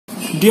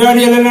Deer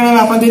learner,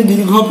 আপনাদের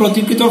দীর্ঘ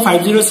প্রতীক্ষিত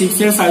 506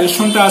 এর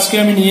সাজেশনটা আজকে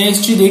আমি নিয়ে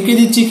এসেছি। দেখিয়ে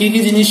দিচ্ছি কি কি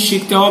জিনিস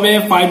শিখতে হবে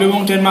 5 এবং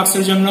 10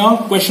 মার্কসের জন্য।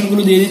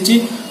 কোয়েশ্চেনগুলো দিয়ে দিচ্ছি।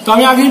 তো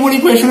আমি আগেই বলি,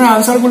 কোয়েশ্চেনের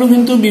আনসারগুলো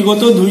কিন্তু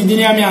বিগত 2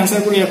 দিনে আমি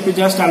আনসারগুলো একটু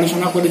জাস্ট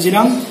আলোচনা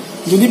করেছিলাম।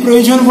 যদি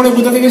প্রয়োজন পড়ে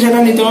কোথা থেকে সেটা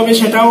নিতে হবে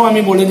সেটাও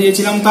আমি বলে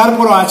দিয়েছিলাম।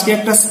 তারপরও আজকে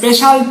একটা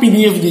স্পেশাল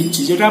পিডিএফ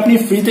দিচ্ছি, যেটা আপনি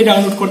ফ্রিতে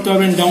ডাউনলোড করতে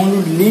পারবেন।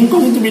 ডাউনলোড লিঙ্কও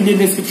কিন্তু ভিডিও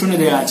ডেসক্রিপশনে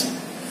দেওয়া আছে।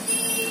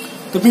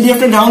 তো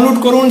পিডিএফটা ডাউনলোড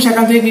করুন,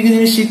 সেখান থেকে কি কি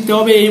জিনিস শিখতে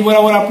হবে এই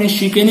বরাবর আপনি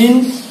শিখে নিন।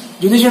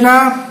 যদি সেটা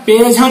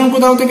পেয়ে যান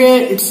কোথাও থেকে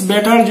ইটস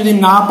বেটার, যদি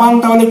না পান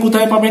তাহলে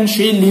কোথায় পাবেন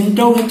সেই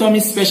লিঙ্কটাও কিন্তু আমি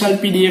স্পেশাল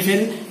পিডিএফ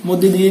এর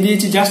মধ্যে দিয়ে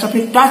দিয়েছি। জাস্ট আপনি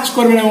টাচ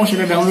করবেন এবং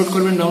সেটা ডাউনলোড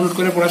করবেন, ডাউনলোড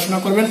করে পড়াশোনা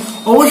করবেন,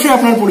 অবশ্যই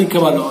আপনার পরীক্ষা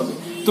ভালো হবে।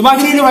 তো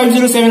বাকি রইল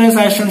 507 এর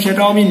সাজেশন,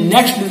 সেটাও আমি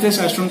নেক্সট ডেতে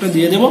সাজেশনটা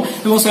দিয়ে দেবো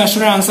এবং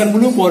সাজেশনের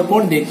আনসারগুলো পরপর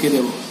দেখতে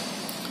দেবো।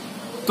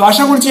 তো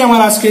আশা করছি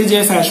আমার আজকে যে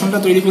সাজেশনটা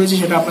তৈরি করেছি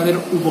সেটা আপনাদের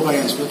উপকারে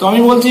আসবে। তো আমি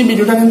বলছি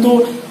ভিডিওটা কিন্তু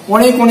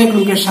অনেক অনেক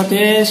লোকের সাথে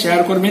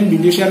শেয়ার করবেন,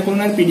 ভিডিও শেয়ার করুন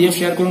আর পিডিএফ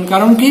শেয়ার করুন।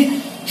 কারণ কি,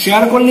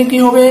 শেয়ার করলে কি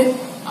হবে,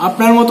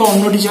 আপনার মতো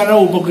অন্য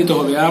টিচাররাও উপকৃত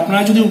হবে। আর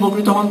আপনারা যদি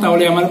উপকৃত হন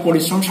তাহলে আমার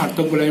পরিশ্রম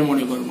সার্থক বলে আমি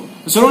মনে করবো।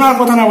 চলুন আর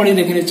কথা না বাড়িয়ে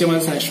দেখে নিচ্ছি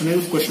আমার সাজেশনের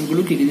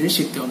কোয়েশ্চেনগুলো কি কি জিনিস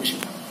শিখতে হবে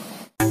সেটা।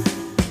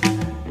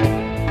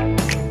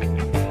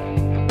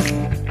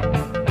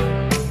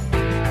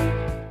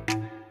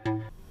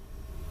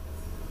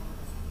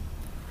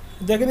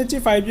 দেখে নিচ্ছি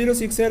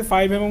 506 এর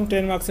 5 এবং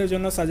 10 মার্কসের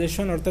জন্য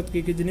সাজেশন, অর্থাৎ কি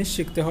কি জিনিস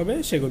শিখতে হবে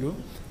সেগুলো।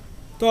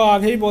 তো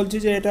আগেই বলছি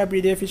যে এটা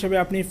পিডিএফ হিসেবে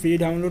আপনি ফ্রি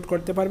ডাউনলোড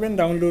করতে পারবেন।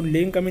 ডাউনলোড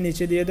লিঙ্ক আমি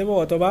নিচে দিয়ে দেবো,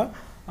 অথবা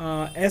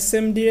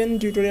SMDN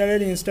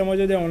টিউটোরিয়ালের ইনস্টামো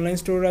যে অনলাইন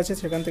স্টোর আছে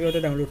সেখান থেকে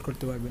ওটা ডাউনলোড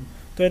করতে পারবেন।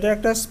 তো এটা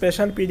একটা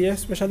স্পেশাল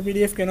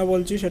পিডিএফ কেন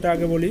বলছি সেটা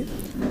আগে বলি।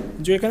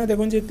 যে এখানে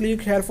দেখুন যে ক্লিক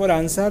হেয়ার ফর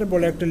আনসার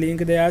বলে একটা লিঙ্ক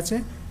দেওয়া আছে।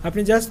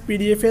 আপনি জাস্ট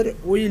পিডিএফের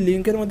ওই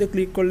লিঙ্কের মধ্যে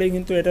ক্লিক করলেই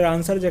কিন্তু এটার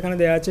আনসার যেখানে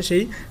দেওয়া আছে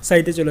সেই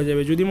সাইটে চলে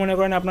যাবে। যদি মনে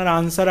করেন আপনার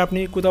আনসার আপনি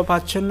কোথাও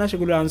পাচ্ছেন না,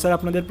 সেগুলো আনসার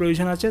আপনাদের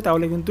প্রয়োজন আছে,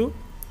 তাহলে কিন্তু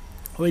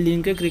ওই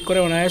লিঙ্কে ক্লিক করে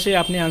অনায়াসেই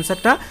আপনি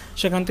আনসারটা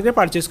সেখান থেকে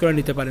পারচেস করে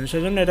নিতে পারেন।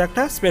 সেজন্য এটা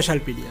একটা স্পেশাল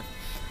পিডিএফ।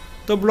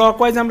 তো ব্লক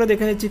ওয়াইজ আমরা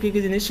দেখে নিচ্ছি কী কী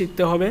জিনিস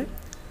শিখতে হবে।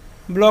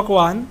 ব্লক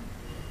 1,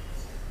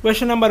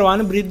 কোয়েশ্চেন নাম্বার 1,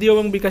 বৃদ্ধি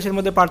এবং বিকাশের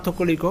মধ্যে পার্থক্য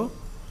লিখো।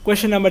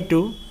 কোয়েশ্চেন নাম্বার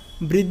 2,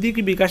 বৃদ্ধি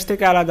কি বিকাশ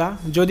থেকে আলাদা,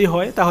 যদি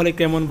হয় তাহলে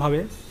কেমনভাবে।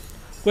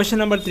 কোয়েশ্চেন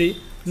নাম্বার 3,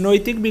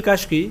 নৈতিক বিকাশ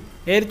কি,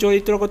 এর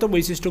চরিত্রগত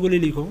বৈশিষ্ট্যগুলি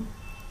লিখো।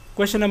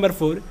 কোয়েশ্চেন নাম্বার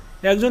 4,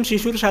 একজন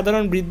শিশুর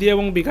সাধারণ বৃদ্ধি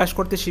এবং বিকাশ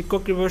করতে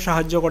শিক্ষক কীভাবে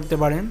সাহায্য করতে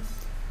পারেন।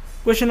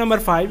 কোয়েশ্চেন নাম্বার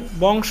 5,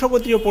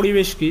 বংশগতি ও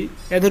পরিবেশ কি,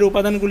 এদের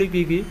উপাদানগুলি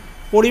কী কী,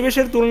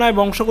 পরিবেশের তুলনায়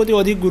বংশগতি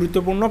অধিক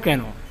গুরুত্বপূর্ণ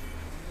কেন।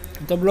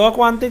 তো ব্লক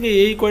 1 থেকে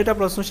এই কয়টা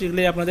প্রশ্ন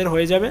শিখলেই আপনাদের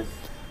হয়ে যাবে।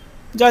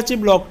 যাচ্ছি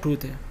ব্লক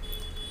 2-তে।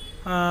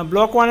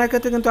 ব্লক 1-এর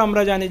ক্ষেত্রে কিন্তু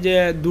আমরা জানি যে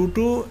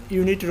 2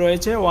 ইউনিট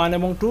রয়েছে, 1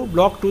 এবং 2।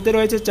 ব্লক 2-তে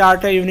রয়েছে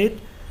 4টা ইউনিট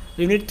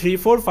 3,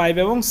 4, 5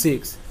 এবং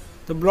 6।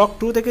 তো ব্লক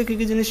 2 থেকে কী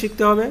কী জিনিস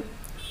শিখতে হবে।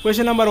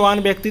 কোয়েশ্চেন নাম্বার 1,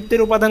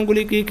 ব্যক্তিত্বের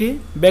উপাদানগুলি কী কী,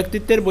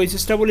 ব্যক্তিত্বের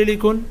বৈশিষ্ট্যাবলী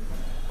লিখুন।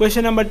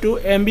 কোয়েশ্চেন নাম্বার 2,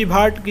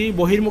 অ্যাম্বিভার্ট কি,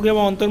 বহির্মুখী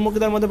এবং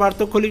অন্তর্মুখিতার মধ্যে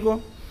পার্থক্য লিখো।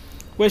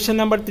 কোয়েশ্চেন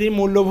নাম্বার 3,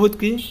 মূল্যবোধ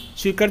কি,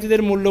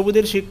 শিক্ষার্থীদের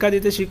মূল্যবোধের শিক্ষা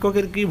দিতে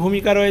শিক্ষকের কী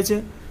ভূমিকা রয়েছে।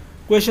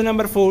 কোয়েশ্চেন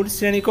নাম্বার 4,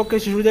 শ্রেণীকক্ষে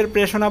শিশুদের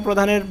প্রেরণা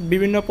প্রদানের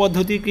বিভিন্ন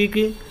পদ্ধতি কী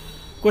কী।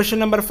 কোয়েশ্চেন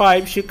নাম্বার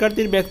 5,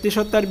 শিক্ষার্থীর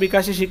ব্যক্তিসত্তার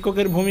বিকাশে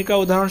শিক্ষকের ভূমিকা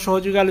উদাহরণ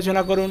সহযোগে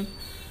আলোচনা করুন।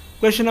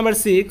 কোয়েশ্চেন নাম্বার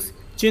 6,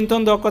 চিন্তন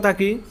দক্ষতা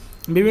কি,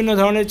 বিভিন্ন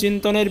ধরনের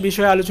চিন্তনের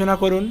বিষয়ে আলোচনা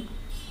করুন।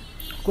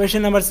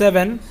 কোয়েশ্চেন নাম্বার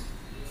 7,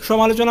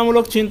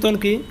 সমালোচনামূলক চিন্তন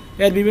কি,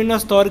 এর বিভিন্ন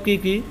স্তর কী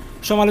কী,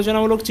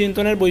 সমালোচনামূলক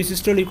চিন্তনের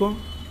বৈশিষ্ট্য লিখো।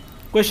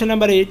 কোয়েশ্চেন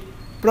নাম্বার 8,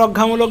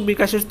 প্রজ্ঞামূলক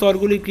বিকাশের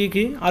স্তরগুলি কী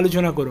কী,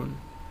 আলোচনা করুন।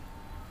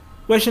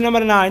 কোয়েশ্চেন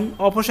নাম্বার 9,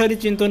 অপসারী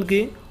চিন্তন কি,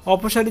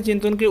 অপসারী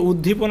চিন্তনকে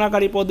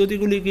উদ্দীপনাকারী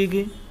পদ্ধতিগুলি কী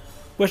কী।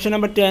 কোয়েশ্চেন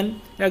নাম্বার 10,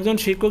 একজন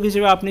শিক্ষক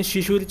হিসেবে আপনি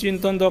শিশুর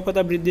চিন্তন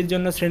দক্ষতা বৃদ্ধির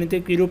জন্য শ্রেণীতে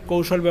কীরূপ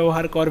কৌশল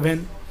ব্যবহার করবেন।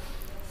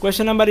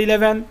 কোয়েশ্চেন নাম্বার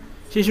 11,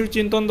 শিশুর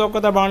চিন্তন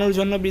দক্ষতা বাড়ানোর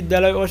জন্য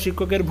বিদ্যালয় ও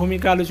শিক্ষকের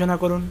ভূমিকা আলোচনা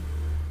করুন।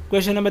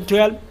 কোয়েশ্চেন নাম্বার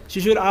 12,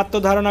 শিশুর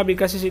আত্মধারণা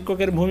বিকাশে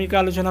শিক্ষকের ভূমিকা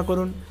আলোচনা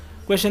করুন।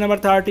 কোয়েশ্চেন নাম্বার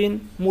 13,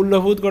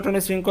 মূল্যবোধ গঠনে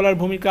শৃঙ্খলার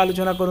ভূমিকা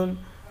আলোচনা করুন।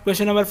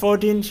 কোয়েশ্চেন নাম্বার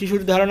 14,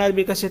 শিশুর ধারণার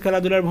বিকাশে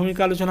খেলাধুলার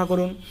ভূমিকা আলোচনা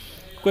করুন।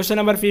 কোয়েশ্চেন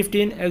নাম্বার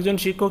 15, একজন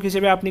শিক্ষক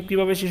হিসেবে আপনি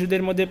কীভাবে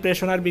শিশুদের মধ্যে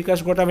প্রেরণার বিকাশ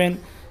ঘটাবেন,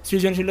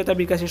 সৃজনশীলতা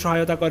বিকাশে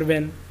সহায়তা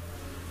করবেন।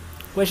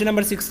 কোয়েশ্চেন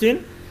নাম্বার 16,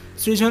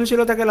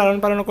 সৃজনশীলতাকে লালন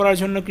পালন করার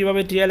জন্য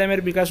কীভাবে TLM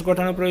এর বিকাশ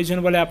ঘটানো প্রয়োজন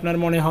বলে আপনার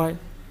মনে হয়।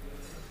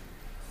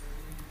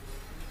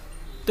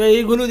 তো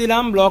এইগুলো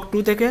দিলাম ব্লক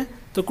 2 থেকে।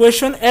 তো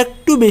কোয়েশ্চন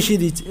একটু বেশি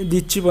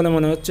দিচ্ছি বলে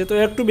মনে হচ্ছে। তো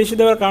একটু বেশি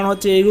দেওয়ার কারণ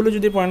হচ্ছে এইগুলো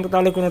যদি পয়েন্ট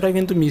তাহলে কোনোটাই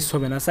কিন্তু মিস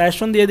হবে না।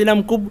 সাজেশন দিয়ে দিলাম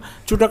খুব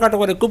ছোটোখাটো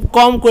করে, খুব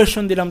কম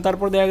কোয়েশ্চন দিলাম,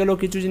 তারপর দেখা গেলো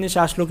কিছু জিনিস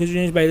আসলো, কিছু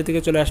জিনিস বাইরে থেকে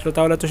চলে আসলো,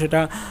 তাহলে তো সেটা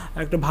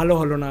একটা ভালো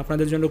হলো না,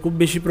 আপনাদের জন্য খুব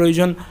বেশি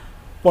প্রয়োজন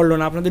পড়লো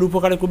না, আপনাদের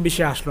উপকারে খুব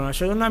বেশি আসলো না।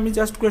 সেজন্য আমি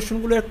জাস্ট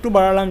কোয়েশ্চনগুলো একটু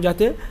বাড়ালাম,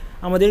 যাতে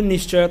আমাদের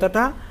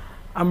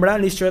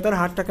নিশ্চয়তার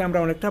হারটাকে আমরা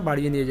অনেকটা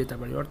বাড়িয়ে নিয়ে যেতে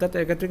পারি। অর্থাৎ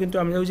এক্ষেত্রে কিন্তু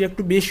আমি ওই যে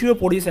একটু বেশিও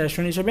পড়ি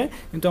সাজেশন হিসেবে,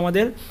 কিন্তু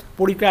আমাদের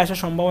পরীক্ষায় আসার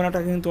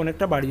সম্ভাবনাটাকে কিন্তু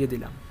অনেকটা বাড়িয়ে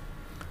দিলাম।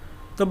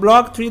 তো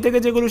ব্লক 3 থেকে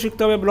যেগুলো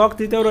শিখতে হবে, ব্লক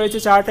 3তেও রয়েছে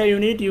 4টা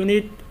ইউনিট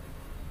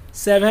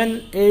 7,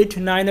 8,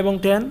 9 এবং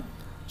 10।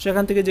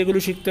 সেখান থেকে যেগুলো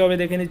শিখতে হবে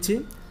দেখে নিচ্ছি।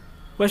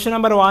 কোয়েশ্চেন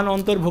নাম্বার 1,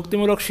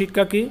 অন্তর্ভুক্তিমূলক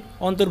শিক্ষা কি,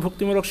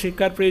 অন্তর্ভুক্তিমূলক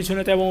শিক্ষার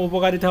প্রয়োজনীয়তা এবং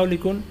উপকারিতাও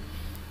লিখুন।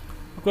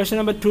 কোয়েশ্চেন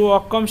নাম্বার 2,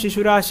 অক্ষম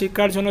শিশুরা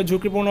শিক্ষার জন্য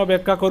ঝুঁকিপূর্ণ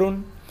ব্যাখ্যা করুন।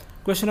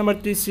 কোয়েশ্চেন নাম্বার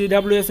 3,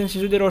 CWSN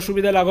শিশুদের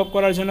অসুবিধা লাঘব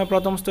করার জন্য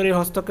প্রথম স্তরে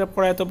হস্তক্ষেপ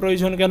করা এত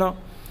প্রয়োজন কেন?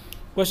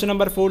 কোয়েশ্চেন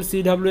নাম্বার 4,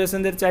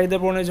 CWSNদের চাহিদা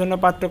পূরণের জন্য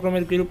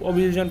পাঠ্যক্রমের কিরূপ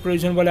অভিযোজন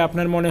প্রয়োজন বলে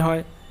আপনার মনে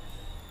হয়?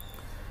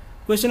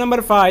 কোয়েশ্চেন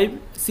নাম্বার 5,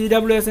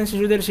 CWSN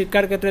শিশুদের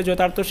শিক্ষার ক্ষেত্রে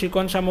যথার্থ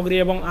শিক্ষণ সামগ্রী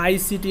এবং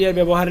ICT এর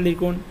ব্যবহার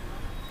লিখুন।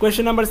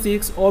 কোয়েশ্চেন নাম্বার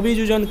 6,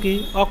 অভিযোজন কি?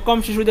 অক্ষম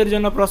শিশুদের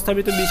জন্য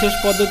প্রস্তাবিত বিশেষ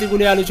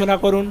পদ্ধতিগুলি আলোচনা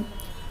করুন।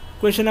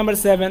 কোয়েশ্চেন নাম্বার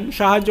 7,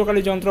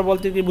 সাহায্যকারী যন্ত্র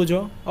বলতে কি বুঝো?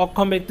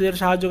 অক্ষম ব্যক্তিদের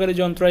সাহায্যকারী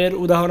যন্ত্র এর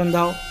উদাহরণ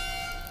দাও।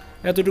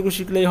 এতটুকু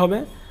শিখলেই হবে।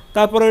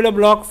 তারপর হলো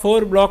ব্লক 4।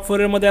 ব্লক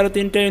 4-এর মধ্যে আরও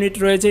 3টা ইউনিট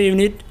রয়েছে,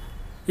 ইউনিট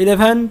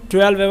 11,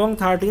 12 এবং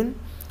 13।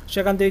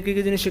 সেখান থেকে কী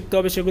কী জিনিস শিখতে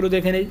হবে সেগুলো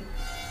দেখে নেই।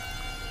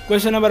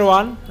 কোয়েশ্চেন নাম্বার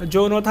 1,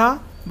 যৌনতা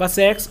বা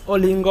সেক্স ও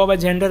লিঙ্গ বা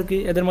জেন্ডার কি,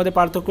 এদের মধ্যে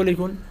পার্থক্য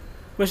লিখুন।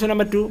 কোয়েশ্চেন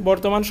নাম্বার 2,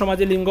 বর্তমান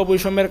সমাজে লিঙ্গ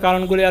বৈষম্যের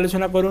কারণগুলি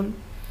আলোচনা করুন।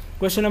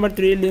 কোয়েশ্চেন নাম্বার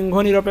 3, লিঙ্গ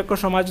নিরপেক্ষ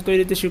সমাজ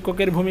তৈরিতে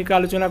শিক্ষকের ভূমিকা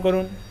আলোচনা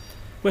করুন।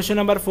 কোয়েশ্চেন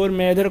নাম্বার 4,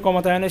 মেয়েদের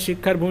ক্ষমতায়নে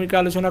শিক্ষার ভূমিকা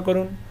আলোচনা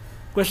করুন।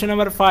 কোয়েশ্চেন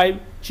নাম্বার 5,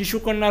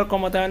 শিশুকন্যার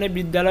ক্ষমতায়নে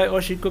বিদ্যালয় ও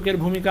শিক্ষকের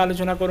ভূমিকা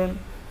আলোচনা করুন।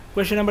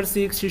 কোয়েশ্চেন নাম্বার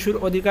 6, শিশুর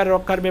অধিকার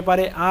রক্ষার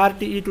ব্যাপারে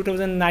RTE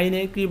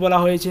 2009-এ কী বলা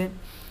হয়েছে?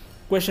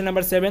 কোয়েশ্চেন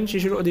নাম্বার 7,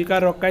 শিশুর অধিকার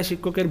রক্ষায়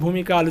শিক্ষকের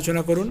ভূমিকা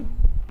আলোচনা করুন।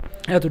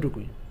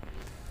 এতটুকুই।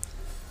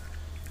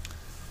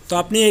 তো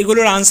আপনি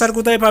এইগুলোর আনসার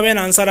কোথায় পাবেন?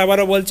 আনসার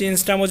আবারও বলছি,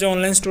 ইনস্টামোজে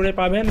অনলাইন স্টোরে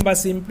পাবেন, বা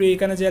সিম্পলি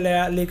এখানে যে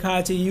লেখা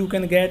আছে you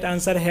can get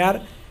answer hair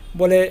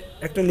বলে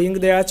একটা লিঙ্ক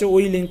দেওয়া আছে,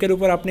 ওই লিঙ্কের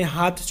উপর আপনি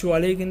হাত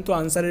ছোঁয়ালেই কিন্তু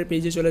আনসারের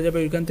পেজে চলে যাবে।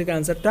 ওইখান থেকে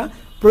আনসারটা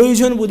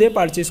প্রয়োজন বুঝে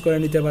পারচেস করে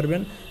নিতে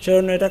পারবেন।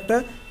 সেজন্য এটা একটা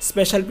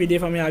স্পেশাল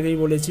PDF আমি আগেই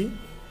বলেছি।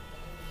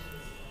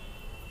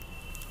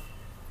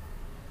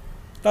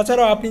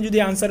 তাছাড়াও আপনি যদি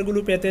আনসারগুলো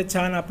পেতে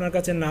চান, আপনার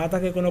কাছে না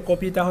থাকে কোনো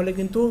কপি, তাহলে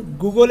কিন্তু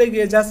গুগলে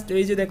গিয়ে জাস্ট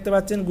এই যে দেখতে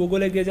পাচ্ছেন,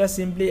 গুগলে গিয়ে জাস্ট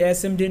সিম্পলি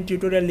SMDN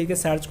টিউটোরিয়াল লিখে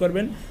সার্চ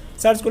করবেন।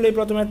 সার্চ করলেই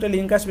প্রথমে একটা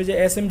লিঙ্ক আসবে যে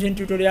SMDN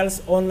tutorials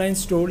online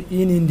store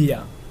in India.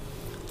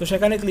 তো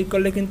সেখানে ক্লিক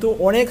করলে কিন্তু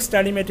অনেক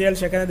স্টাডি মেটেরিয়াল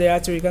সেখানে দেওয়া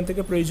আছে, ওইখান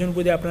থেকে প্রয়োজন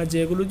বুঝে আপনার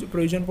যেগুলো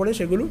প্রয়োজন পড়ে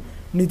সেগুলো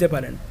নিতে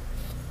পারেন।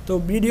 তো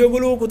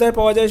ভিডিওগুলো কোথায়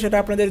পাওয়া যায় সেটা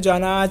আপনাদের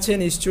জানা আছে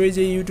নিশ্চয়ই,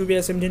 যে ইউটিউবে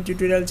SMDN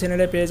টিউটোরিয়াল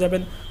চ্যানেলে পেয়ে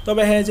যাবেন।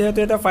 তবে হ্যাঁ, যেহেতু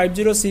এটা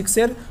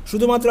 506-এর,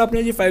 শুধুমাত্র আপনি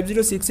যদি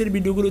 506-এর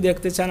ভিডিওগুলো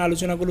দেখতে চান,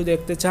 আলোচনাগুলো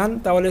দেখতে চান,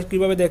 তাহলে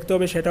কীভাবে দেখতে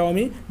হবে সেটাও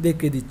আমি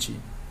দেখিয়ে দিচ্ছি।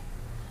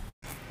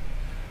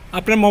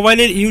 আপনার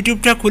মোবাইলের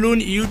ইউটিউবটা খুলুন,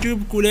 ইউটিউব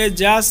খুলে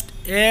জাস্ট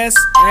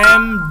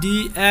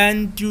SMDN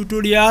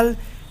টিউটোরিয়াল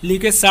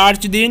লিখে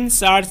সার্চ দিন।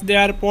 সার্চ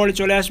দেওয়ার পর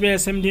চলে আসবে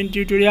SMDN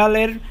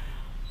টিউটোরিয়ালের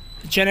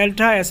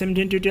চ্যানেলটা।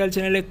 SMDN টিউটোরিয়াল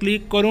চ্যানেলে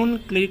ক্লিক করুন।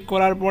 ক্লিক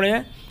করার পরে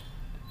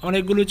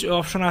অনেকগুলো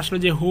অপশন আসলো,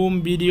 যে home,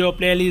 video,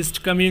 playlist,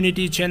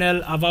 community, channel,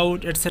 about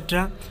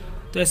etcetera.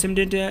 তো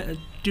SMDN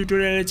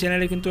টিউটোরিয়ালের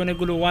চ্যানেলে কিন্তু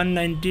অনেকগুলো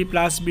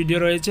 190+ ভিডিও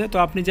রয়েছে। তো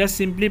আপনি জাস্ট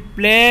সিম্পলি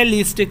প্লে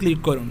লিস্টে ক্লিক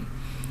করুন।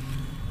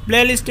 প্লে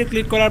লিস্টে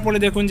ক্লিক করার পরে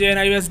দেখুন যে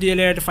NIOS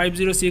DLED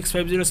 506,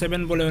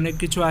 507 বলে অনেক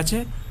কিছু আছে।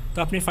 তো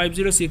আপনি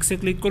 506-এ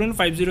ক্লিক করুন।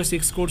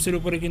 506 কোর্সের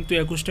উপরে কিন্তু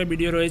 21টা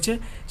ভিডিও রয়েছে,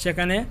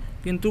 সেখানে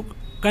কিন্তু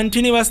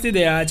কন্টিনিউয়াসলি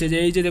দেওয়া আছে, যে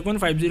এই যে দেখুন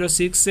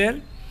 506-এর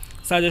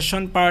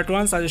suggestion part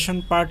 1, suggestion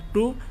part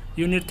 2,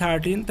 unit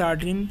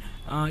 13,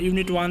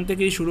 unit 1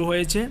 থেকেই শুরু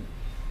হয়েছে।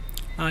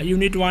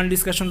 ইউনিট 1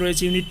 ডিসকাশন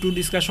রয়েছে, unit 2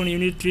 discussion,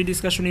 unit 3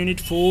 discussion, unit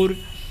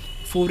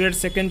 4-এর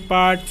second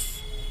part,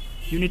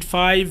 unit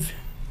 5,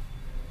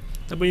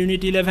 তারপর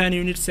ইউনিট 11,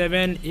 ইউনিট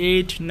 7,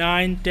 8,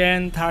 9,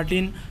 10,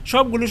 13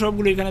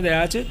 সবগুলো এখানে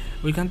দেওয়া আছে,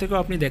 ওইখান থেকেও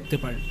আপনি দেখতে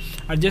পারেন।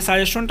 আর যে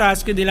সাজেশনটা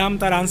আজকে দিলাম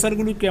তার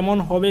আনসারগুলো কেমন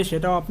হবে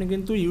সেটাও আপনি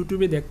কিন্তু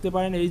ইউটিউবে দেখতে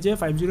পারেন। এই যে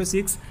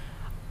 506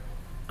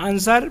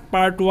 আনসার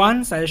পার্ট 1,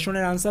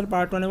 সাজেশনের আনসার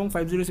পার্ট 1 এবং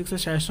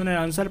 506-এর সাজেশনের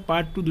আনসার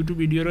পার্ট 2 দুটো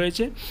ভিডিও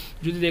রয়েছে।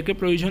 যদি দেখে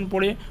প্রয়োজন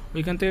পড়ে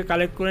ওইখান থেকে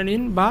কালেক্ট করে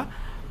নিন, বা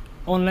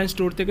অনলাইন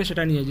স্টোর থেকে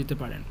সেটা নিয়ে যেতে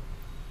পারেন।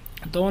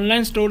 তো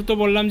অনলাইন স্টোর তো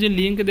বললাম যে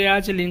লিঙ্ক দেওয়া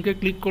আছে, লিঙ্কে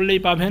ক্লিক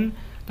করলেই পাবেন।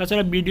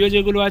 তাছাড়া ভিডিও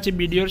যেগুলো আছে,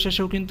 ভিডিওর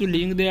শেষেও কিন্তু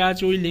লিঙ্ক দেওয়া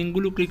আছে, ওই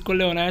লিঙ্কগুলো ক্লিক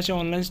করলে অনায়াসে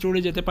অনলাইন স্টোরে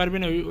যেতে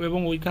পারবেন এবং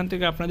ওইখান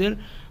থেকে আপনাদের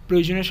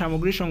প্রয়োজনীয়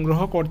সামগ্রী সংগ্রহ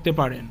করতে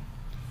পারেন।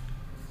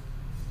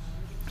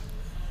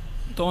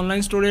 তো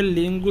অনলাইন স্টোরের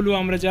লিঙ্কগুলো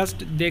আমরা জাস্ট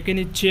দেখে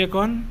নিচ্ছি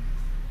এখন।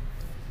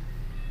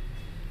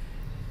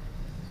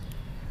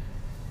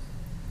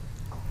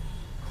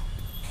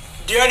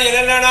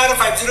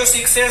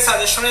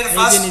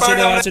 নিচে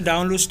দেওয়া আছে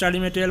ডাউনলোড স্টাডি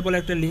ম্যাটেরিয়াল বলে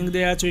একটা লিঙ্ক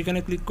দেওয়া আছে, ওইখানে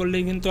ক্লিক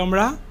করলেই কিন্তু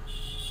আমরা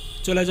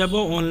চলে যাব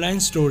অনলাইন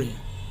স্টোরে।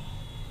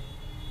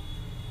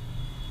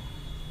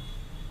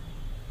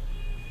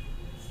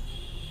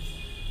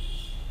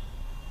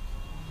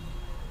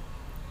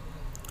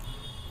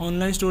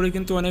 অনলাইন স্টোরে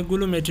কিন্তু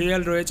অনেকগুলো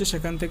ম্যাটেরিয়াল রয়েছে,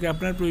 সেখান থেকে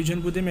আপনার প্রয়োজন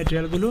বুঝে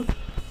ম্যাটেরিয়ালগুলো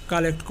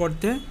কালেক্ট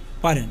করতে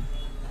পারেন।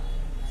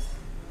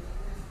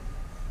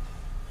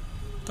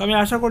 তো আমি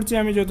আশা করছি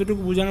আমি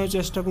যতটুকু বোঝানোর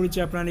চেষ্টা করেছি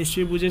আপনারা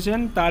নিশ্চয়ই বুঝেছেন।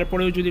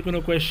 তারপরেও যদি কোনো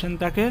কোয়েশ্চেন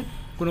থাকে,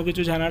 কোনো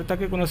কিছু জানার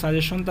থাকে, কোনো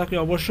সাজেশন থাকে,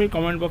 অবশ্যই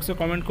কমেন্ট বক্সে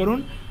কমেন্ট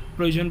করুন।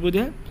 প্রয়োজন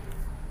বুঝে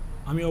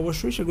আমি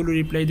অবশ্যই সেগুলো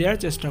রিপ্লাই দেওয়ার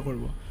চেষ্টা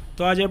করব।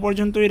 তো আজ এ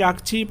পর্যন্তই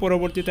রাখছি।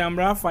 পরবর্তীতে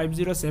আমরা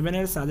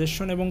 507-এর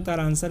সাজেশন এবং তার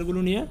আনসারগুলো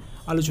নিয়ে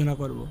আলোচনা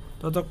করব।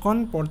 ততক্ষণ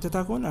পড়তে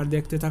থাকুন আর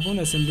দেখতে থাকুন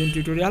SMDN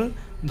টিউটোরিয়াল।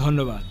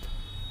 ধন্যবাদ।